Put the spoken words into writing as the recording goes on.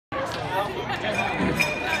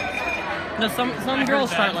No, some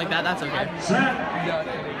girls start like that. That's okay.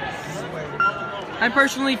 I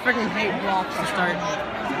personally freaking hate blocks to start.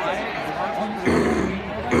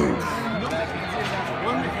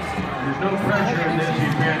 There's no pressure in this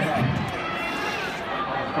event.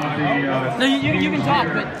 No, you can talk,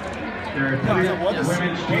 but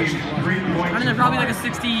Women's team 3 points. I don't know, probably like a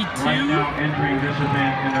 62. Right now entering this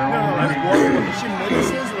event in their own running. Is she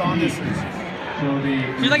mid-distance or long-distance? So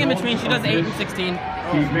She's like in between. She does 8 and 16.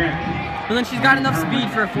 Event. But then she's got enough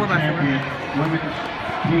speed for a 4x4. Women's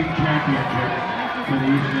team championship for the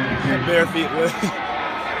Eason Education. Bare feet with.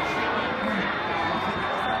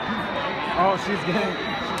 Oh, she's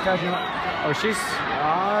catching up. Oh, she's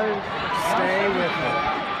stay with her.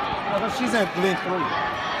 Oh, she's at lane 3.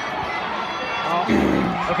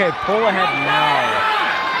 Okay, pull ahead now.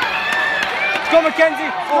 Let's go, Mackenzie!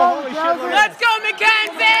 Oh, holy shit! Let's go,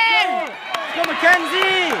 Mackenzie! Let's go,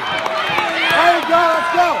 Mackenzie! There you go, let's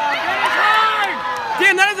go!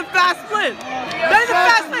 Damn, that is a fast split! That is a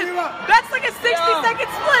fast split! That's like a 60-second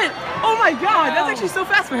split! Oh my god, that's actually so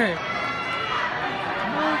fast for her!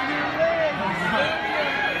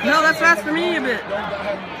 No, that's fast for me a bit.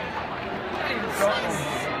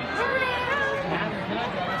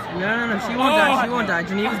 No, she won't die, she won't die.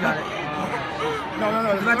 Geneva's got it. No,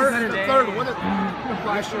 the third. What is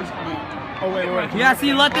Oh, wait. Yeah,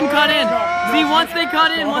 see, let them cut in. See, once they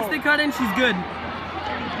cut in, she's good.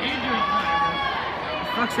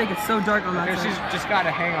 For fuck's sake, it's so dark on that side. She's just got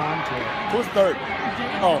to hang on to it. Who's third?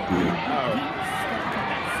 Oh.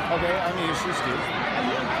 Okay, I mean, she's good.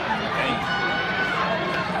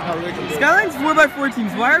 Skyline's 4x4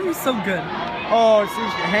 teams. Why are we so good? Oh, see,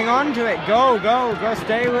 hang on to it. Go,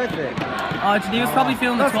 stay with it. Geneva's probably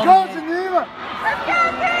feeling the 12. Let's go, Geneva!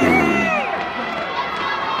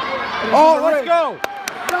 Oh, let's go!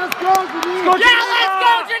 Let's go, Geneva! Yeah, let's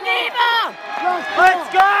go, Geneva! Let's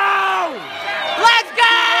go! Let's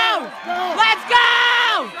go! Let's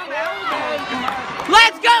go!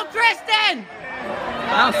 Let's go, Kristen!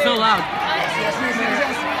 That was so loud.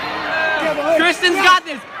 Kristen's got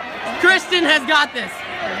this. Kristen has got this.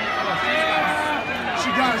 She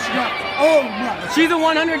got it. Oh, no. She's a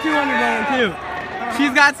 100, 200 runner, too.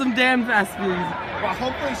 She's got some damn fast speeds. Well,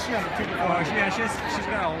 hopefully she has a ticket. Oh, yeah, she's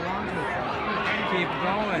got a long keep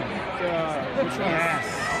going. Yes.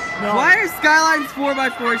 No. Why are Skyline's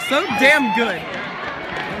 4x4 so damn good?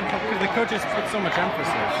 Because the coaches put so much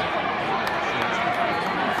emphasis.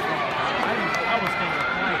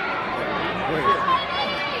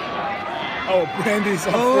 Oh, Brandy's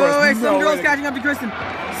up Oh, wait, some girl's catching up to Kristen.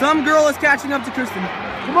 Some girl is catching up to Kristen.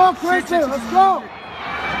 Come on, Kristen, let's go.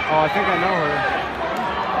 Oh, I think I know her.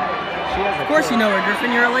 Of course you know her,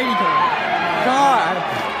 Griffin. You're a lady killer. God.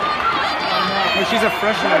 Oh, she's a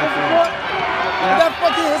freshman, I think. Yeah. That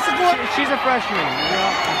fucking she's a freshman.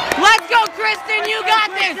 Yeah. Let's go, Kristen. You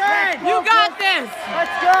got this. You got this.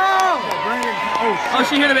 Let's go. Oh,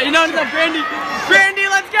 she hit a bit. No, it's not Brandy. Brandy,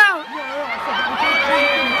 let's go.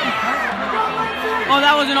 Oh,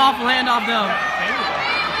 that was an awful handoff, though.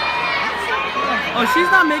 Oh, she's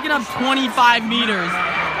not making up 25 meters.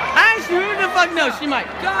 Actually, who the fuck knows? She might.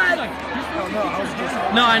 God.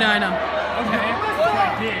 No, I know.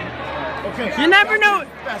 Okay. You never know.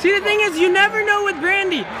 See, the thing is, you never know with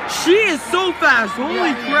Brandy. She is so fast.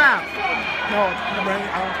 Holy crap. No, Brandy,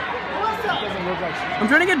 doesn't look like I'm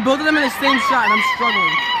trying to get both of them in the same shot, and I'm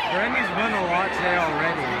struggling. Brandy's won a lot today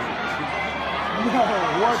already. No,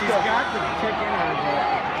 what she's got the kick in her, but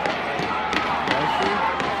does she?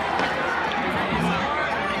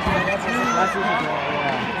 That's yeah.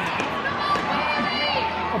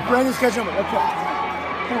 Oh, Brandy's catching up. Okay.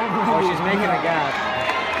 Oh, she's making a gap.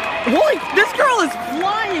 Holy, this girl is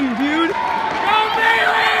flying, dude. Go,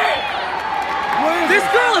 Bailey! This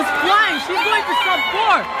girl is flying. She's going for sub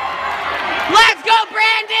 4. Let's go,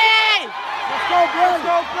 Brandy! Let's go,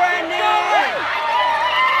 Brandy!